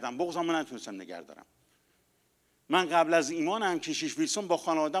بغض کردم، بغضم نتونستم نگه دارم. من قبل از ایمانم کشیش ویلسون با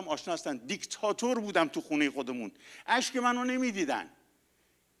خانواده‌ام آشنا هستن، دیکتاتور بودم تو خونه خودمون. اشک منو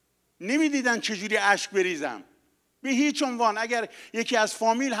نمیدیدن چجوری اشک بریزم، به هیچ عنوان. اگر یکی از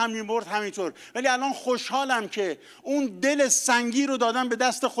فامیل هم می‌مرد همینطور. ولی الان خوشحالم که اون دل سنگی رو دادم به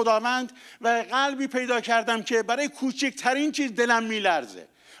دست خداوند و قلبی پیدا کردم که برای کوچکترین چیز دلم میلرزه.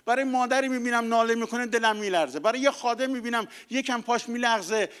 برای مادری میبینم ناله میکنه دلم میلرزه، برای یه خادم میبینم یکم پاش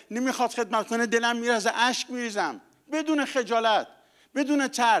میلرزه نمیخواد خدمت کنه دلم میلرزه، اشک میریزم بدون خجالت، بدون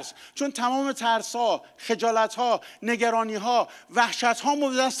ترس. چون تمام ترس‌ها، خجالت‌ها، نگرانی‌ها، وحشت‌ها رو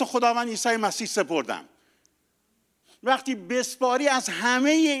به دست خداوند عیسی مسیح سپردم. وقتی بسپاری از همه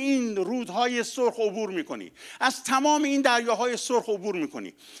این رودهای سرخ عبور میکنی، از تمام این دریاهای سرخ عبور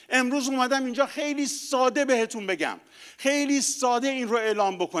میکنی. امروز اومدم اینجا خیلی ساده بهتون بگم، خیلی ساده این رو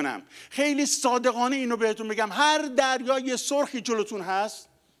اعلام بکنم، خیلی صادقانه این رو بهتون بگم. هر دریای سرخی جلوتون هست،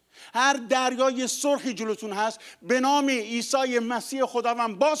 هر دریای سرخی جلوتون هست، به نام عیسی مسیح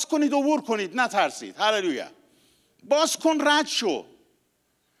خداوند باز کنید، عبور کنید، نترسید. هللویا. باز کن، رد شو.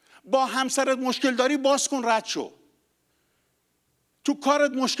 با همسرت مشکل داری، باز کن، رد شو. تو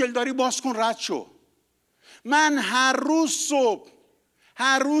کارت مشکل داری، باز کن، رد شو. من هر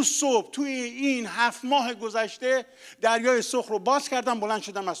روز صبح توی این 7 ماه گذشته دریای سرخ رو باز کردم، بلند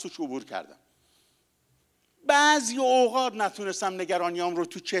شدم از توش عبور کردم. بعضی اوقات نتونستم نگرانیام رو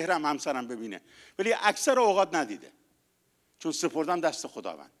تو چهرم همسرم ببینه، ولی اکثر اوقات ندیده، چون سپردم دست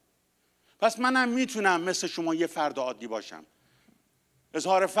خداوند. پس منم میتونم مثل شما یه فرد عادی باشم،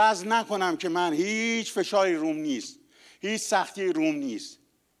 اظهار فضل نکنم که من هیچ فشاری روم نیست، هیچ سختی روم نیست.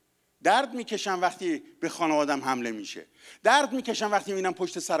 درد میکشم وقتی به خانوادم حمله میشه، درد میکشم وقتی میبینم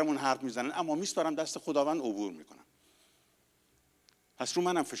پشت سرمون حرف میزنن، اما میسپارم دست خداوند، عبور میکنم. پس رو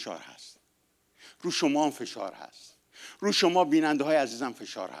منم فشار هست، رو شما هم فشار هست، رو شما بیننده های عزیزم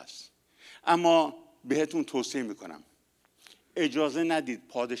فشار هست. اما بهتون توصیه میکنم اجازه ندید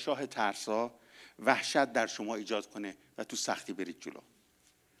پادشاه ترسا وحشت در شما ایجاد کنه و تو سختی برید جلو.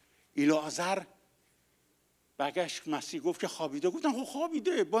 ایلعازر برگشت، مسیح گفت که خوابیده. گفتن خب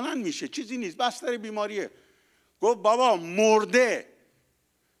خوابیده، بلند میشه، چیزی نیست، بستر بیماریه. گفت بابا مرده،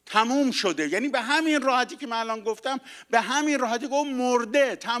 تموم شده. یعنی به همین راحتی که من الان گفتم، به همین راحتی گفت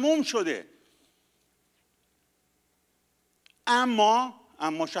مرده، تموم شده. اما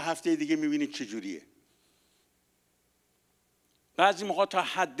هفته دیگه میبینید چجوریه. بعضی موقع تا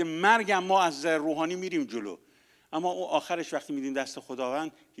حد مرگ ما از روحانی میریم جلو، اما اون آخرش وقتی میدیم دست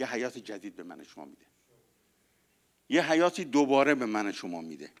خداوند، یه حیات جدید به من شما میده، یه حیاتی دوباره به من شما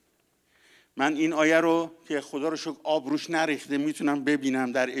میده. من این آیه رو که خدا رو شکر آب روش نریخته میتونم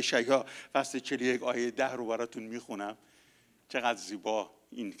ببینم، در اشعیا فصل 41 آیه 10 رو براتون میخونم. چقدر زیبا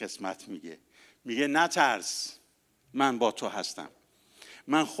این قسمت میگه نترس، من با تو هستم،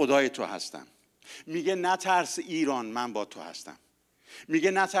 من خدای تو هستم. میگه نترس ایران، من با تو هستم.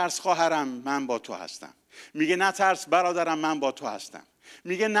 میگه نترس خواهرم، من با تو هستم. میگه نترس برادرم، من با تو هستم.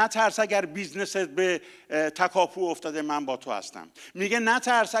 میگه نترس اگر بیزنست به تکاپو افتاده، من با تو هستم. میگه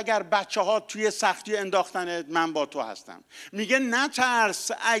نترس اگر بچه ها توی سختی انداختنت، من با تو هستم. میگه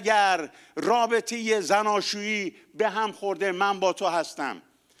نترس اگر رابطه زناشویی به هم خورده، من با تو هستم.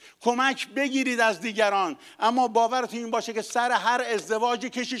 کمک بگیرید از دیگران، اما باورتون این باشه که سر هر ازدواجی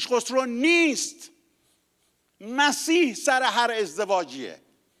کشیش خسرو نیست. مسیح سر هر ازدواجیه.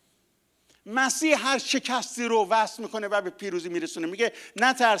 مسیح هر شکستی رو وصل میکنه و به پیروزی میرسونه. میگه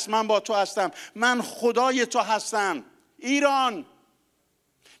نترس، من با تو هستم، من خدای تو هستم. ایران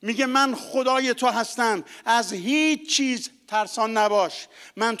میگه من خدای تو هستم، از هیچ چیز ترسان نباش،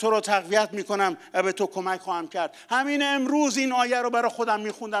 من تو رو تقویت میکنم و به تو کمک خواهم کرد. همین امروز این آیه رو برای خودم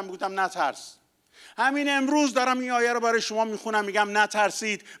میخوندم، میگفتم نترس. همین امروز دارم این آیه رو برای شما میخونم، میگم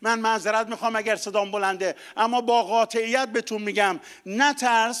نترسید. من معذرت میخوام اگر صدام بلنده، اما با قاطعیت بهتون میگم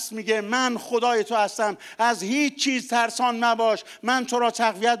نترس. میگه من خدای تو هستم، از هیچ چیز ترسان نباش، من تو را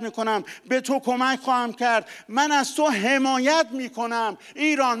تقویت میکنم، به تو کمک خواهم کرد، من از تو حمایت میکنم.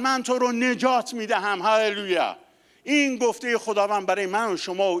 ایران، من تو رو نجات میدهم. هللویا. این گفته خداوند برای من و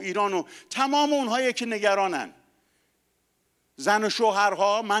شما و ایران و تمام اونهایی که نگرانن. زن و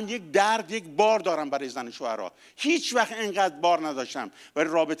شوهرها، من یک بار دارم برای زن و شوهرها. هیچ وقت اینقدر بار نداشتم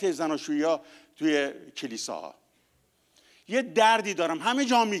برای رابطه زناشویی‌ها توی کلیساها. یه دردی دارم، همه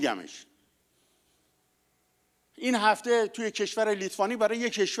جا میگمش. این هفته توی کشور لیتوانی برای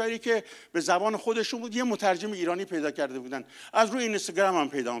یک کشوری که به زبان خودشون بود، یه مترجم ایرانی پیدا کرده بودن. از روی اینستاگرام هم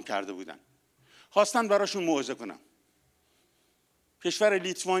پیدا کرده بودن. خواستن براشون موعظه کنم. کشور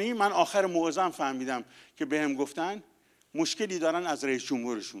لیتوانی، من آخر موعظه‌ام فهمیدم که بهم گفتن مشکلی دارن از رئیس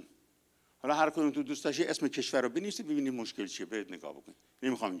جمهورشون. حالا هر کدوم تو دوست داشتی اسم کشور رو بنویسید ببینید مشکل چیه، برید نگاه بکنید.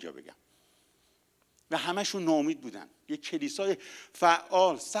 نمیخوام اینجا بگم. و همشون ناامید بودن. یک کلیسای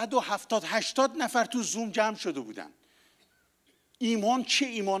فعال 170-80 نفر تو زوم جمع شده بودن. ایمان چه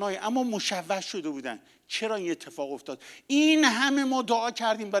ایمانایی، اما مشوش شده بودن. چرا این اتفاق افتاد؟ این همه ما دعا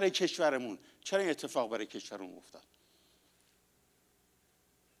کردیم برای کشورمون، چرا این اتفاق برای کشورمون افتاد؟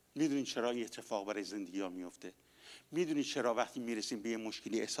 میدونین چرا این اتفاق برای زندگی ها میفته؟ میدونید چرا وقتی میرسیم به یه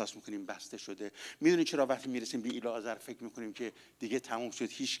مشکلی احساس میکنیم بسته شده؟ میدونید چرا وقتی میرسیم به ایلعازر فکر میکنیم که دیگه تموم شد،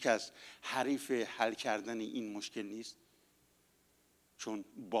 هیچ کس حریف حل کردن این مشکل نیست؟ چون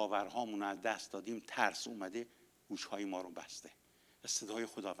باورهامون از دست دادیم، ترس اومده، گوشهای ما رو بسته و صدای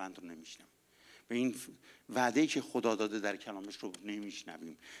خداوند رو نمیشنویم. به این وعده‌ای که خدا داده در کلامش رو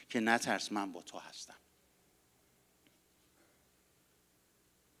نمیشنویم که نترس، من با تو هستم.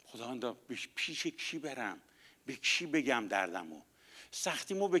 خداوند پیش کی برم؟ به کی بگم دردمو؟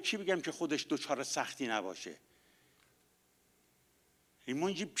 سختیمو به کی بگم که خودش دچار سختی نباشه؟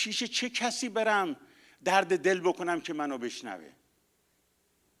 ایمان پیش چه کسی برم درد دل بکنم که منو بشنوه؟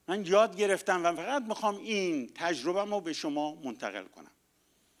 من یاد گرفتم و فقط میخوام این تجربه‌مو به شما منتقل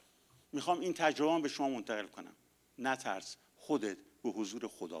کنم. نترس، خودت به حضور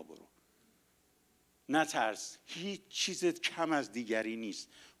خدا برو. نترس، هیچ چیزت کم از دیگری نیست.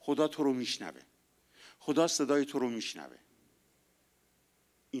 خدا تو رو میشنوه. خدا صدای تو رو میشنوه.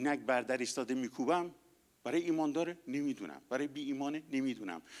 اینک بر در ایستاده میکوبم، برای ایمان داره نمیدونم، برای بی ایمانه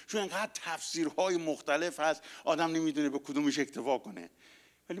نمیدونم، چون اینقدر تفسیرهای مختلف هست آدم نمیدونه به کدومش اکتفا کنه.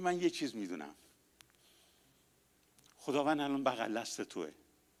 ولی من یه چیز میدونم، خداوند الان بغل دست توه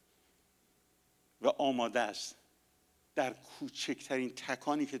و آماده است در کوچکترین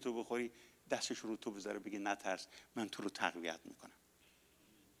تکانی که تو بخوری دستش رو تو بذاره، بگه نترس، من تو رو تقویت میکنم.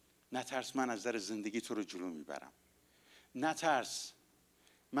 نترس، من از نظر زندگی تو رو جلو میبرم. نترس،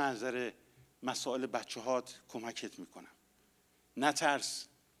 من از نظر مسائل بچه‌هات کمکت میکنم. نترس،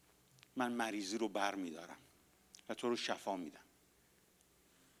 من مریضی رو بر میدارم و تو رو شفا میدم.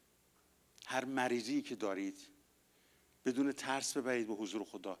 هر مریضی که دارید بدون ترس ببرید به حضور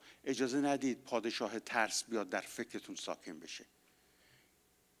خدا. اجازه ندید پادشاه ترس بیاد در فکرتون ساکن بشه.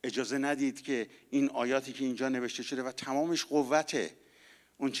 اجازه ندید که این آیاتی که اینجا نوشته شده و تمامش قوته،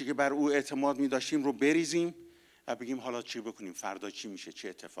 اون چی که بر او اعتماد می داشتیم رو بریزیم و بگیم حالا چی بکنیم، فردا چی میشه، چه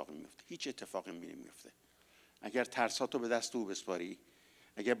اتفاقی میفته. هیچ اتفاقی نمیفته. اگر ترساتو به دست او بسپاری،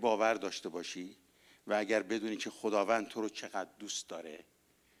 اگر باور داشته باشی و اگر بدونی که خداوند تو رو چقدر دوست داره،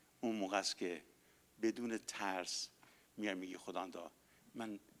 اون موقع است که بدون ترس میگی خداوندا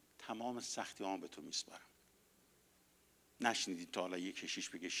من تمام سختی‌هام به تو میسپارم. نشنیدید تا حالا یه کشیش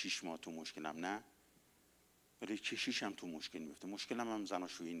بگه 6 ماه تو مشکلم؟ نه، ولی کشیش هم تو مشکل میفته. مشکلم هم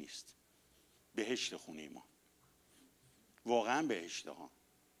زناشویی نیست، بهشت خونه ما، واقعا بهشته ها.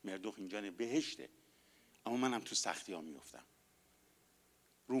 مردوخ اینجا نه، بهشته. اما منم تو سختی ها میفتم،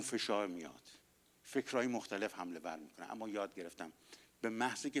 روم فشار میاد، فکرهای مختلف حمله ور میکنه، اما یاد گرفتم به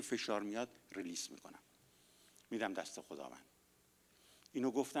محضی که فشار میاد ریلیس میکنم، میدم دست خداوند.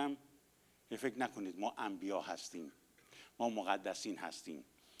 اینو گفتم یه فکر نکنید ما انبیا هستیم، ما مقدسین هستیم،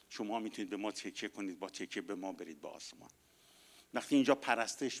 شما میتونید به ما تکیه کنید، با تکیه به ما برید به آسمان. وقتی اینجا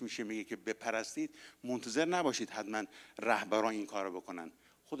پرستش میشه میگه که بپرستید، منتظر نباشید حتما رهبران این کارو بکنن،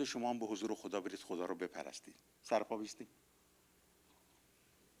 خود شما هم به حضور خدا برید، خدا رو بپرستید. سر پا بیستید.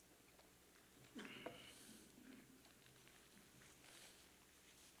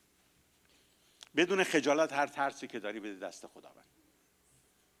 بدون خجالت هر ترسی که داری بده دست خداوند.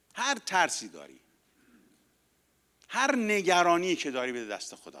 هر ترسی داری، هر نگرانی که داری بده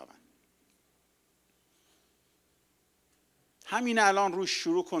دست خداوند. همین الان روش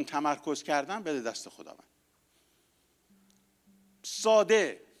شروع کن تمرکز کردن، بده دست خداوند.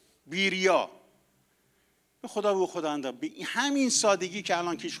 ساده، بیریا. به خدا بگو خداوند به همین سادگی که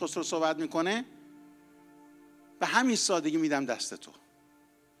الان کشیش خسرو صحبت میکنه، به همین سادگی میدم دست تو.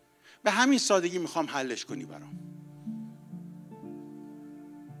 به همین سادگی میخوام حلش کنی برام.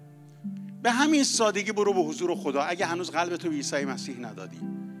 به همین سادگی برو به حضور خدا. اگه هنوز قلبتو به عیسی مسیح ندادی،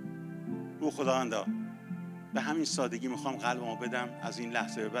 بگو خداوندا به همین سادگی میخوام قلبمو بدم، از این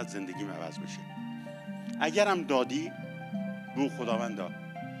لحظه به بعد زندگیم عوض بشه. اگرم دادی، بگو خداوندا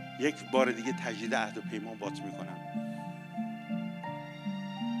یک بار دیگه تجدید عهد و پیمان بات میکنم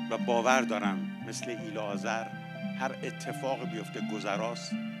و باور دارم مثل ایلعازر هر اتفاق بیفته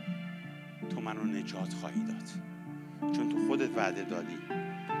گذراست، تو منو نجات خواهی داد، چون تو خودت وعده دادی،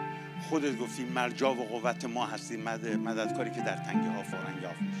 خودت گفتی مرجع و قوت ما هستی، مددکاری که در تنگی ها فوران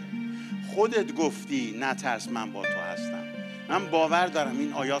یافت میشه. خودت گفتی نترس من با تو هستم. من باور دارم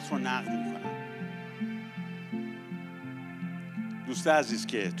این آیات رو نقل میکنم. دوست عزیز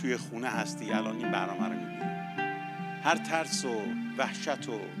که توی خونه هستی الان این برنامه رو میبینی، هر ترس و وحشت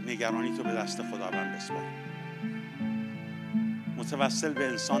و نگرانی تو به دست خداوند بسپار. متوسل به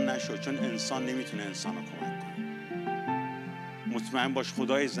انسان نشو، چون انسان نمیتونه انسان رو کمک کنه. مطمئن باش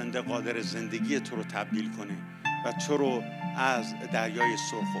خدای زنده قادر زندگی تو رو تبدیل کنه و تو رو از دریای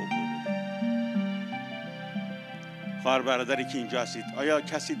سرخ عبور بده. خواهر برادری که اینجا هستید، آیا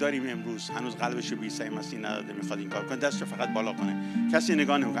کسی داریم امروز هنوز قلبش رو به عیسی مسیح نداده میخواد این کار کنه؟ دستش فقط بالا کنه. کسی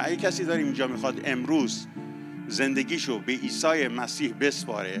نگاه نمیکنه. اگه کسی داریم اینجا میخواد امروز زندگیشو به عیسی مسیح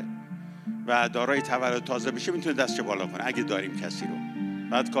بسپاره و دارای تولد تازه بشه، میتونه دستش بالا کنه. اگه داریم کسی رو،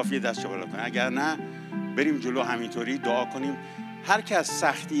 بعد کافیه دستش بالا کنه. اگر نه بریم جلو همینطوری دعا کنیم. هر کس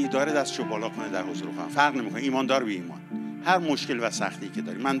سختی داره دستشو بالا کنه در حضور خدا. فرق نمیکنه، ایماندار به ایمان. هر مشکل و سختی که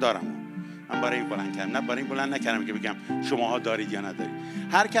داری، من دارم. من برای این بلند کردم، نه برای این بلند نکردم که بگم شماها دارید یا ندارید.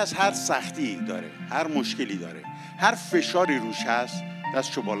 هر کس هر سختی داره، هر مشکلی داره، هر فشاری روش هست،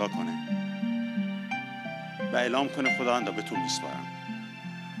 دستشو بالا کنه و اعلام کنه خداوندا به تو میسپارم،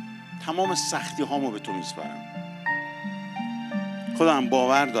 تمام سختی هامو به تو میسپارم. خدا، من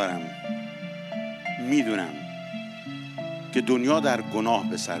باور دارم، میدونم که دنیا در گناه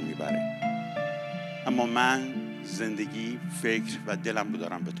به سر میبره، اما من زندگی، فکر و دلم رو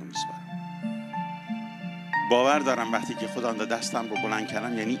دارم به تو میسپارم. باور دارم وقتی که خداوند دستم رو بلند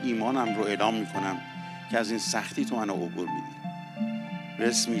کردم، یعنی ایمانم رو اعلام میکنم که از این سختی تو منو عبور میدی. به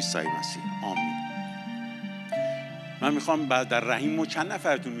اسم عیسی مسیح، آمین. من میخوام بعد در رحیم، چند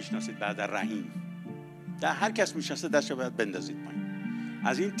نفرتون میشناسید بعد در رحیم؟ در هر کس میشناسه دستش باید بندازید پایین.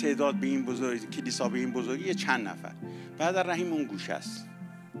 از این تعداد به این بزرگی، کلیسا به این بزرگی، چند نفر بعد در رحیم اون گوشه است.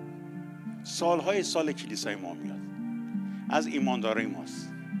 سالهای سال کلیسای ما میاد، از ایماندارای ماست.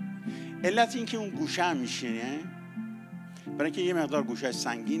 علت این که اون گوشه هم میشینه برای اینکه یه مقدار گوشه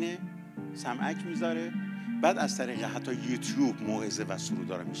سنگینه، سمعک میذاره بعد از طریق حتی یوتیوب موعظه و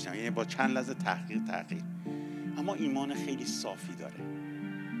سرودا رو میشنم، یعنی با چند لحظه تحقیق، اما ایمان خیلی صافی داره.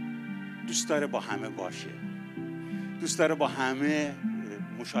 دوست داره با همه باشه، دوست داره با همه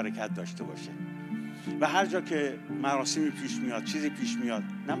مشارکت داشته باشه و هر جا که مراسمی پیش میاد، چیزی پیش میاد،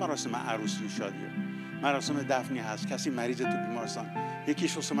 نه مراسم عروسی و شادیه، مراسم دفنی هست، کسی مریض تو بیمارستان،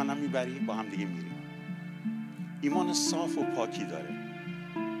 یکیش واسه منم میبری، با هم دیگه میریم. ایمان صاف و پاکی داره،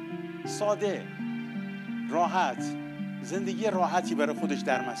 ساده، راحت، زندگی راحتی برای خودش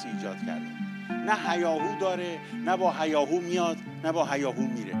در مسیح ایجاد کرده. نه هیاهو داره، نه با هیاهو میاد، نه با هیاهو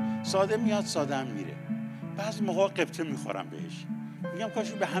میره. ساده میاد، ساده هم میره. بعضی موقع قبطه میخورم بهش، میگم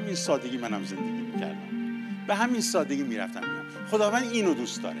کاش به همین سادگی منم زندگی میکردم، به همین سادگی میرفتم میام. خداوند اینو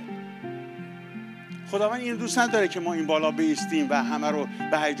دوست داره. خداوند اینو دوست نداره که ما این بالا بیستیم و همه رو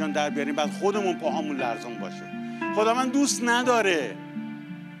به هیجان در بیاریم بعد خودمون پاهامون لرزان باشه. خداوند دوست نداره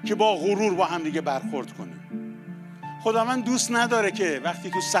که با غرور با هم دیگه برخورد کنیم. خداوند دوست نداره که وقتی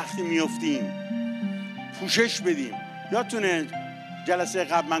تو سختی میافتیم پوشش بدیم. یادتونه جلسه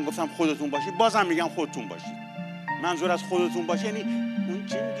قبل من گفتم خودتون باشید، بازم میگم خودتون باشید. منظور از خودتون باشید یعنی اون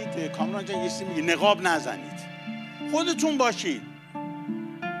چی میگید کامران جان، یه میگه نقاب نزنید، خودتون باشید.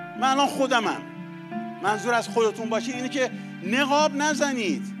 من الان خودمم. منظور از خودتون باشید اینه که نقاب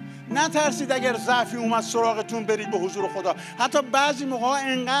نزنید، نترسید اگر ضعفی اومد سراغتون برید به حضور خدا. حتی بعضی موقع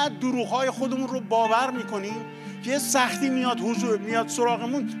انقدر دروغ‌های خودمون رو باور میکنیم که سختی میاد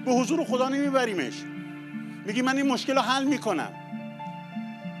سراغمون، به حضور خدا نمیبریمش، میگی من این مشکل رو حل میکنم.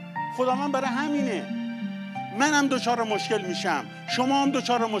 خدا من برای همینه، منم دچار مشکل میشم، شما هم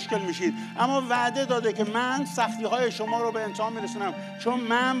دچار مشکل میشید، اما وعده داده که من سختی های شما رو به انتها میرسونم، چون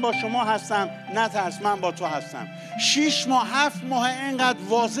من با شما هستم، نترس من با تو هستم. 6 ماه 7 ماه اینقدر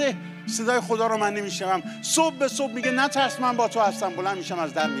واضح صدای خدا رو من نمیشنوم. صبح به صبح میگه نترس من با تو هستم، بلند میشم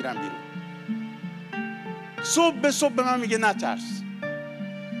از در میرم بیرون. صبح به صبح به من میگه نترس.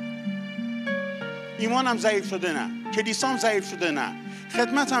 ایمانم ضعیف شده نه، کلیسام ضعیف شده نه،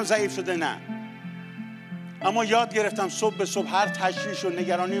 خدمتم ضعیف شده نه، اما یاد گرفتم صبح به صبح هر تشویش و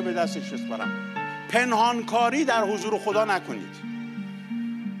نگرانی رو به دستش بسپارم. پنهانکاری در حضور خدا نکنید.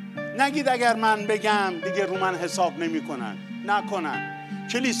 نگید اگر من بگم دیگه رو من حساب نمی‌کنن. نکنن.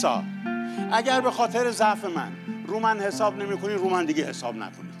 کلیسا اگر به خاطر ضعف من رو من حساب نمی‌کنید، رو من دیگه حساب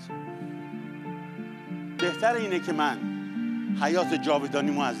نکنید. بهتر اینه که من حیات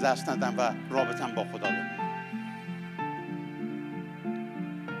جاودانیمو از دست ندم و رابطم با خدا بمونه.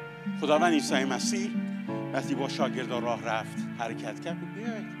 خداوند عیسی مسیح وقتی با شاگردان راه رفت، حرکت کرد،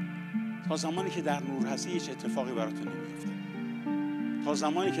 بیاید تا زمانی که در نور هستی هیچ اتفاقی براتون نمیفته. تا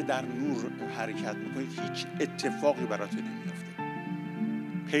زمانی که در نور حرکت میکنید هیچ اتفاقی براتون نمیفته.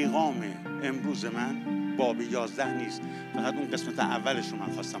 پیغام امروز من باب 11 نیست، فقط اون قسمت اولش رو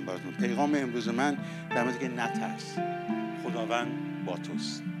من خواستم براتون. پیغام امروز من در مورد که نترس، خداوند با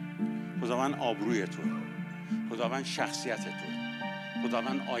توست، خداوند آبروی تو، خداوند شخصیت تو،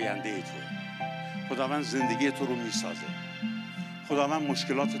 خداوند آینده تو، خداوند زندگی تو رو میسازه، خداوند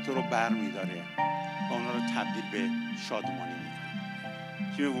مشکلات تو رو بر میداره و اونا رو تبدیل به شادمانی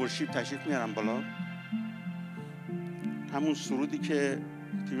میکنه. تیم ورشیپ تشریف میارن بالا. همون سرودی که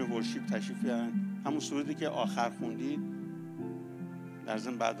تیم ورشیپ تشریف میارن، همون سرودی که آخر خوندید، در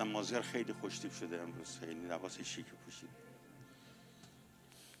ضمن بعدم مازیار خیلی خوشتیپ شده امروز، خیلی لباس شیک پوشید.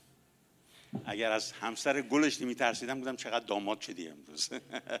 اگر از همسر گلش نمیترسیدم بودم چقدر داماد شدی امروز.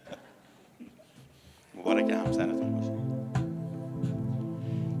 مبارک همسرتون باشه.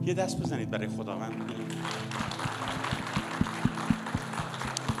 یه دست بزنید برای خداوند.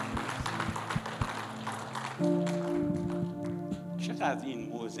 چقدر این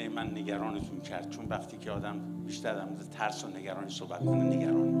موعظه من نگرانتون کرد، چون وقتی که آدم بیشتر در مورد ترس و نگرانی صحبت کنه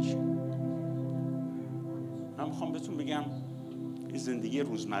نگران میشه. من میخوام بهتون بگم این زندگی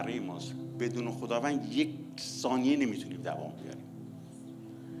روزمره ماست، بدون خداوند یک ثانیه نمیتونیم دوام بیاریم.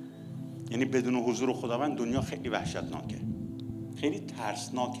 یعنی بدون حضور خداوند دنیا خیلی وحشتناکه، خیلی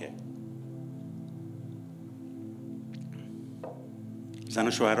ترسناکه. زن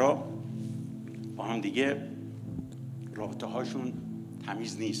و شوهرها با هم دیگه رابطه هاشون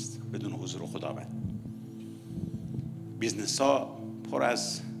تمیز نیست بدون حضور خداوند. بیزنس ها پر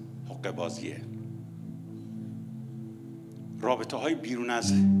از حقه بازیه. رابطه های بیرون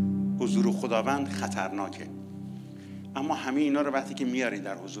از حضور خداوند خطرناکه. اما همه اینا رو وقتی که میاری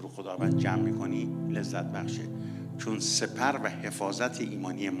در حضور خداوند جمع میکنی لذت بخشه، چون سپر و حفاظت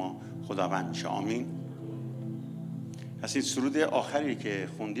ایمانی ما خداوند میشه. آمین. پس این سرود آخری که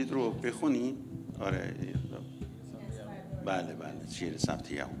خوندید رو بخونید. آره بله شعر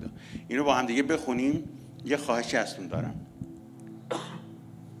سبت یهودا. این رو با هم دیگه بخونیم. یه خواهشی ازتون دارم.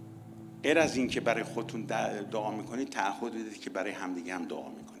 غیر از این که برای خودتون دعا میکنید، تعهد بدید که برای همدیگه هم دعا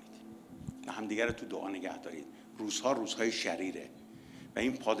میکنید و همدیگه رو تو دعا نگه دارید. روزها روزهای شریره و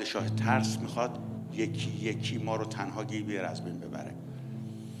این پادشاه ترس میخواد یکی یکی ما رو تنها گیر از بین ببره.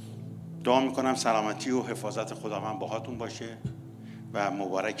 دعا میکنم سلامتی و حفاظت خداوند باهاتون باشه و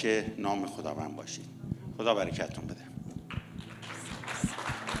مبارک نام خداوند باشید. خدا برکتتون بده.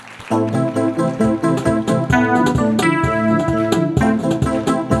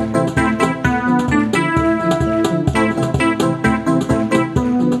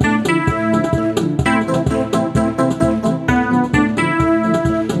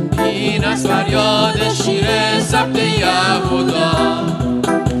 این از فریاد شیر ضبط یهودا،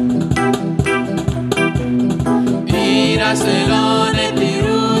 این از اعلان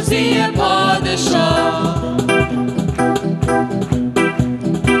پیروزی پادشاه،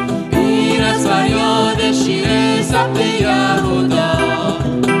 این از فریاد شیر ضبط یهودا،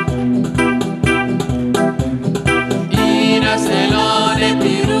 این از اعلان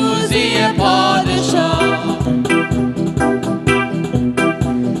پیروزی پادشاه.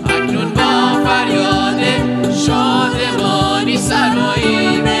 اکنون با فریاد شادمانی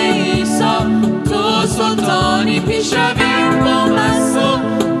سراییم عیسی، تو سلطانی پیش رویم با مست و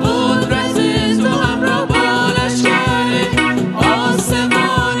قدرت تو همراه با لشکر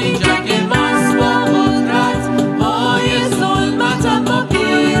آسمانی. جنگ ماست با قدرت های ظلمت، اما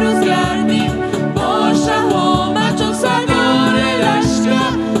پیروز گردیم با شهامت چون سردار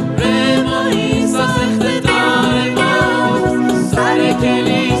لشکر. ما عیسی اقتدار ما سر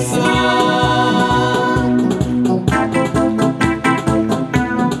کلیسا.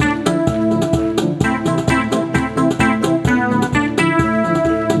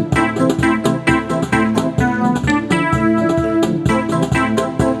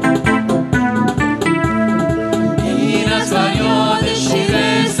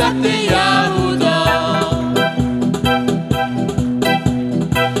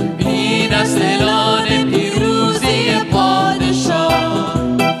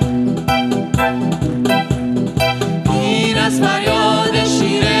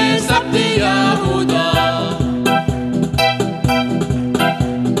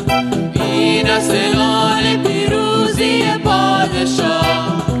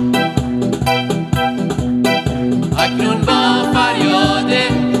 اکنون با فریاد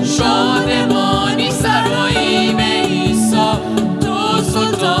شادمانی سراییم عیسی، تو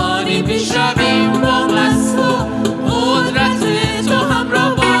سلطانی پیش رویم با مست و قدرت تو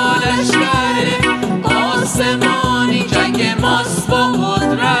همراه با لشکر آسمانی. جنگ ماست با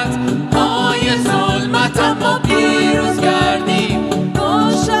قدرت های ظلمت، اما پیروز گردیم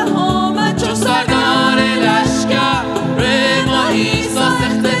با شهامت چون سردار لشکر. ما عیسی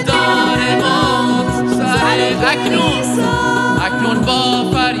اقتدار ما سر اکنون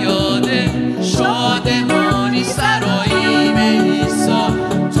با فریاد شادمانی سراییم عیسی،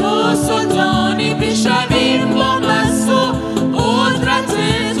 تو سلطانی پیش رویم با مست و قدرت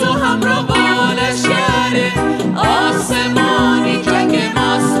تو همراه با لشکر آسمانی. جنگ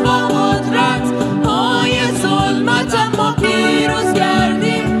ماست با قدرت های ظلمت، اما پیروز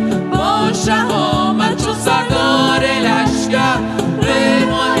گردیم با شهامت چون سردار لشکر.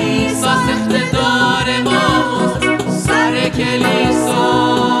 ما عیسی اقتدار ما سر کلیسا.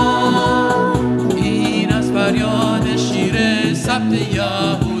 این از فریاد شیر ضبط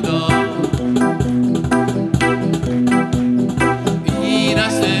یهودا، این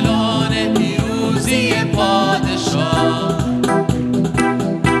از اعلان پیروزی پادشاه،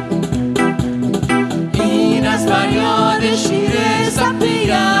 این از فریاد شیر ضبط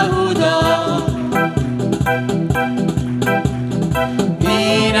یهودا،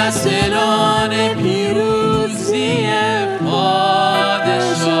 این از اعلان پیروزی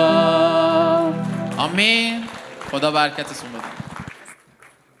پادشاه. آمین. خدا برکتتون بده.